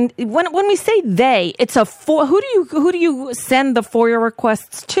 when we say they, it's who do you send the FOIA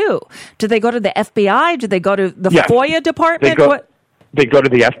requests to? Do they go to the FBI? Do they go to the FOIA department? They go to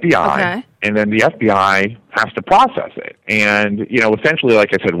the FBI, and then the FBI has to process it. And essentially,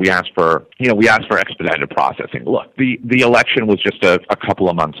 like I said, we asked for expedited processing. Look, the election was just a couple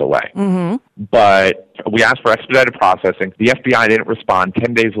of months away, but we asked for expedited processing. The FBI didn't respond.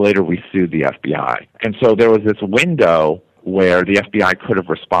 10 days later, we sued the FBI, and so there was this window where the FBI could have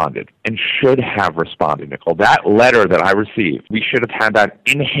responded and should have responded, Nicole. That letter that I received, we should have had that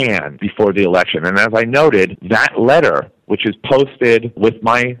in hand before the election. And as I noted, that letter, which is posted with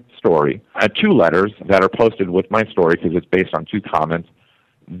my story, 2 letters that are posted with my story because it's based on 2 comments,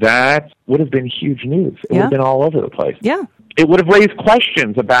 that would have been huge news. It would have been all over the place. Yeah. It would have raised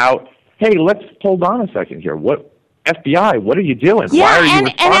questions about, hey, let's hold on a second here. FBI, what are you doing? Yeah, Why are you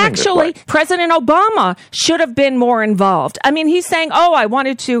responding and actually, this way? President Obama should have been more involved. I mean, he's saying, I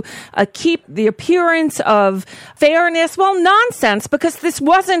wanted to keep the appearance of fairness. Well, nonsense, because this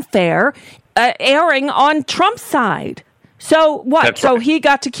wasn't fair, airing on Trump's side. So what? That's So right. he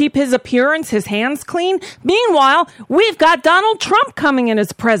got to keep his appearance, his hands clean? Meanwhile, we've got Donald Trump coming in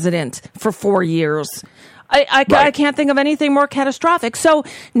as president for 4 years. I can't think of anything more catastrophic. So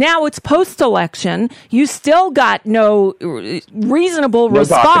now it's post-election. You still got no reasonable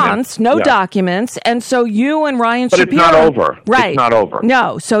response, documents. And so you and Ryan Shapiro... But it's not over. Right. It's not over.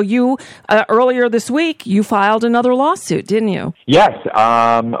 No. So you, earlier this week, you filed another lawsuit, didn't you? Yes,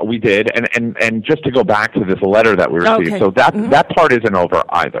 we did. And just to go back to this letter that we received, so that part isn't over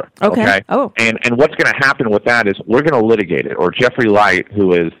either. Okay. Oh. And what's going to happen with that is we're going to litigate it. Or Jeffrey Light,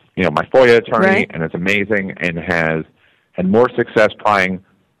 who is my FOIA attorney and is amazing and has had more success prying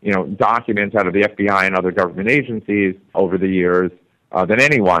documents out of the FBI and other government agencies over the years than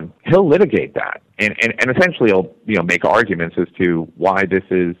anyone. He'll litigate that and essentially he'll make arguments as to why this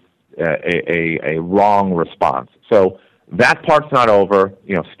is a wrong response. So that part's not over.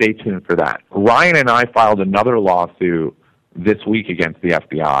 Stay tuned for that. Ryan and I filed another lawsuit this week against the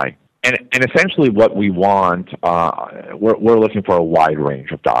FBI. And essentially what we want, we're looking for a wide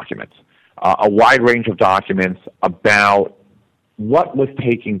range of documents. A wide range of documents about what was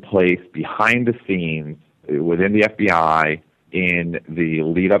taking place behind the scenes within the FBI in the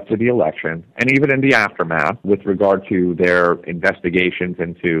lead up to the election and even in the aftermath with regard to their investigations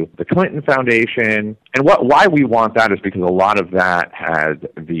into the Clinton Foundation. And why we want that is because a lot of that had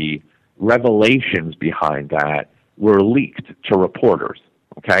the revelations behind that were leaked to reporters.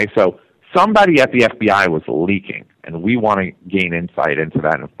 Okay, so somebody at the FBI was leaking, and we want to gain insight into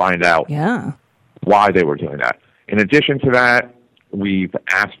that and find out why they were doing that. In addition to that, we've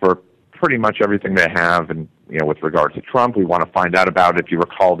asked for pretty much everything they have, and with regard to Trump, we want to find out about, if you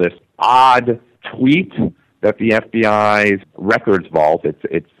recall, this odd tweet that the FBI's records vault,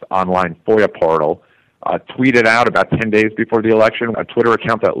 its online FOIA portal, tweeted out about 10 days before the election. A Twitter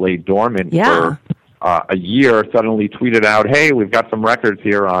account that lay dormant for a year suddenly tweeted out, hey, we've got some records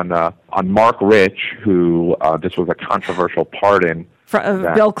here on Mark Rich, who this was a controversial pardon.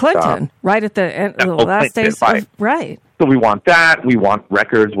 Bill Clinton, right at the end, the last days. Right. So we want that. We want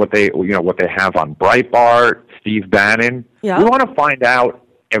records, what they have on Breitbart, Steve Bannon. Yeah. We want to find out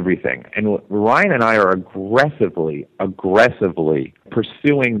everything. And Ryan and I are aggressively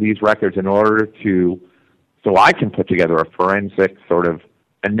pursuing these records in order so I can put together a forensic sort of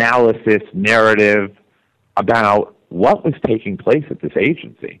analysis, narrative about what was taking place at this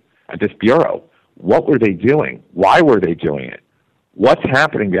agency, at this bureau. What were they doing? Why were they doing it? What's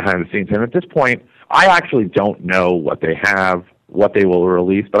happening behind the scenes? And at this point, I actually don't know what they have, what they will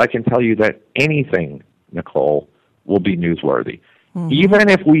release, but I can tell you that anything, Nicole, will be newsworthy. Mm-hmm. Even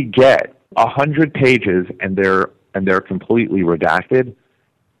if we get 100 pages and they're completely redacted,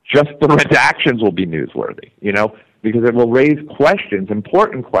 just the redactions will be newsworthy, because it will raise questions,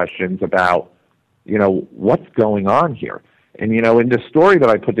 important questions about, what's going on here. And, in the story that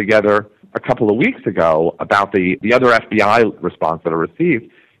I put together a couple of weeks ago about the other FBI response that I received,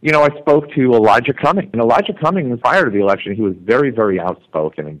 I spoke to Elijah Cummings. And Elijah Cummings, prior to the election, he was very, very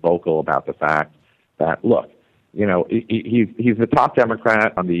outspoken and vocal about the fact that, look, he's the top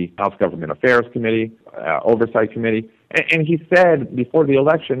Democrat on the House Government Affairs Committee, Oversight Committee, and he said before the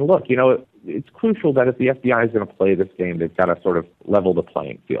election, look, it's crucial that if the FBI is going to play this game, they've got to sort of level the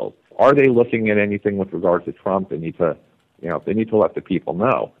playing field. Are they looking at anything with regard to Trump? They need to, they need to let the people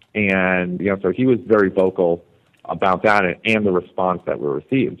know. And, so he was very vocal about that and the response that we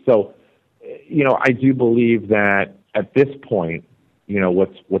received. So, I do believe that at this point,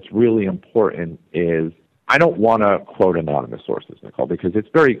 what's really important is I don't want to quote anonymous sources, Nicole, because it's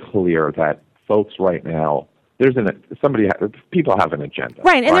very clear that folks right now, people have an agenda.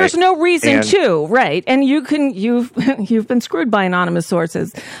 Right, and there's no reason to, right? And you've been screwed by anonymous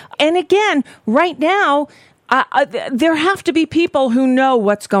sources. And again, right now, there have to be people who know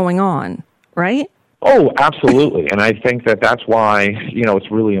what's going on, right? Oh, absolutely. And I think that that's why,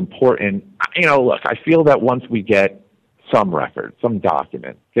 it's really important. Look, I feel that once we get some record, some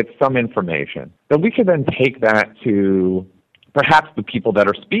document, get some information, that we can then take that to perhaps the people that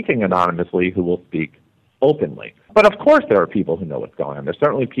are speaking anonymously who will speak openly. But of course there are people who know what's going on. There's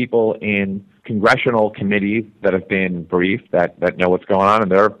certainly people in congressional committees that have been briefed that know what's going on,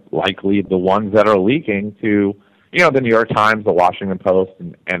 and they're likely the ones that are leaking to, the New York Times, the Washington Post,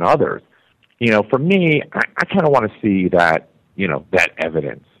 and others. For me, I kind of want to see that, that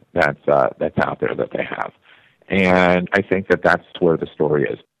evidence that's out there that they have. And I think that that's where the story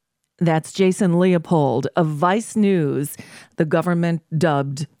is. That's Jason Leopold of Vice News, the government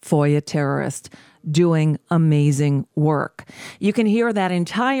dubbed FOIA terrorist, doing amazing work. You can hear that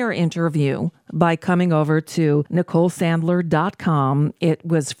entire interview by coming over to NicoleSandler.com. It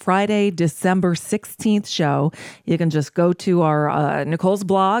was Friday, December 16th show. You can just go to our Nicole's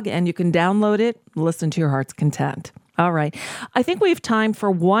blog and you can download it, listen to your heart's content. All right. I think we have time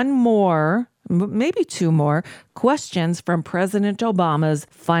for one more, maybe two more, questions from President Obama's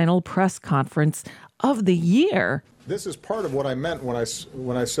final press conference of the year. This is part of what I meant when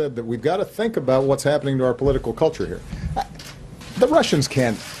I said that we've got to think about what's happening to our political culture here. The Russians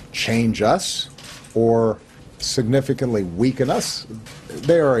can't change us or significantly weaken us.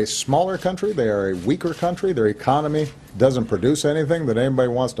 They are a smaller country. They are a weaker country. Their economy doesn't produce anything that anybody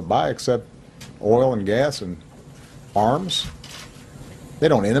wants to buy except oil and gas and arms. They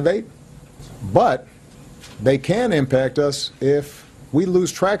don't innovate. But they can impact us if we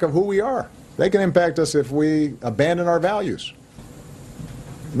lose track of who we are. They can impact us if we abandon our values.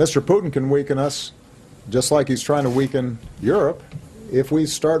 Mr. Putin can weaken us just like he's trying to weaken Europe if we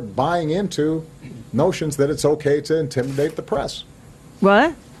start buying into notions that it's okay to intimidate the press.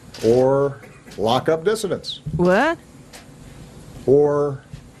 What? Or lock up dissidents. What? Or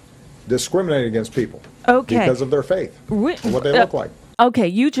discriminate against people because of their faith or what they look like. Okay,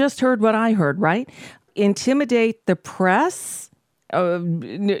 you just heard what I heard, right? Intimidate the press?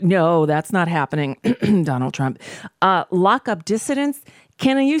 No, that's not happening, Donald Trump. Lock up dissidents?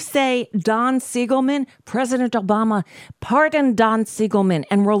 Can you say Don Siegelman, President Obama, pardon Don Siegelman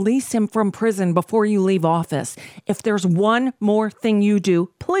and release him from prison before you leave office? If there's one more thing you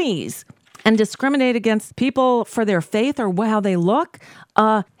do, please. And discriminate against people for their faith or how they look?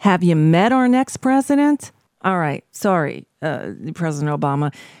 Have you met our next president? All right, sorry, President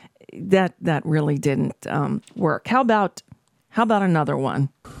Obama. That really didn't work. How about another one?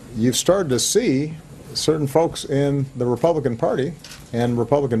 You've started to see certain folks in the Republican Party and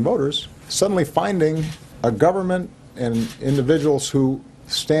Republican voters suddenly finding a government and individuals who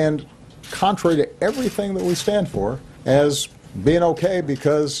stand contrary to everything that we stand for as being okay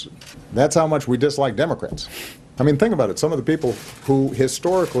because that's how much we dislike Democrats. I mean, think about it. Some of the people who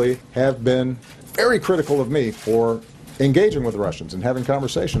historically have been very critical of me for engaging with the Russians and having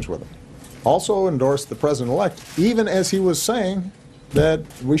conversations with them also endorsed the president-elect, even as he was saying that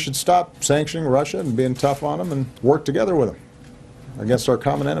we should stop sanctioning Russia and being tough on them and work together with them against our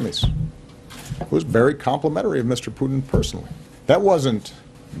common enemies. It was very complimentary of Mr. Putin personally. That wasn't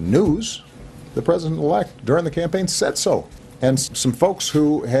news. The president-elect during the campaign said so. And some folks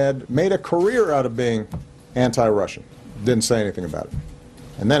who had made a career out of being anti-Russian. Didn't say anything about it.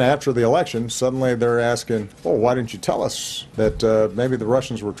 And then after the election, suddenly they're asking, oh, why didn't you tell us that maybe the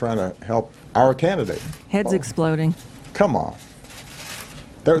Russians were trying to help our candidate? Heads exploding. Come on.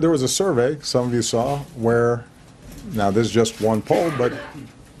 There was a survey, some of you saw, where, now this is just one poll, but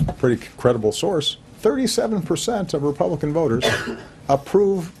a pretty credible source, 37% of Republican voters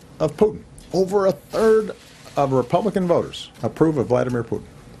approve of Putin. Over a third of Republican voters approve of Vladimir Putin,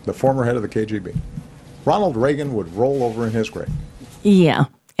 the former head of the KGB. Ronald Reagan would roll over in his grave. Yeah,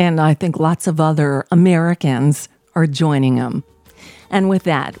 and I think lots of other Americans are joining him. And with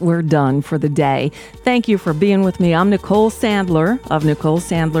that, we're done for the day. Thank you for being with me. I'm Nicole Sandler of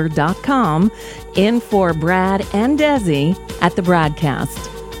NicoleSandler.com, in for Brad and Desi at the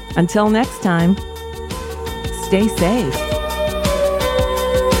BradCast. Until next time, stay safe.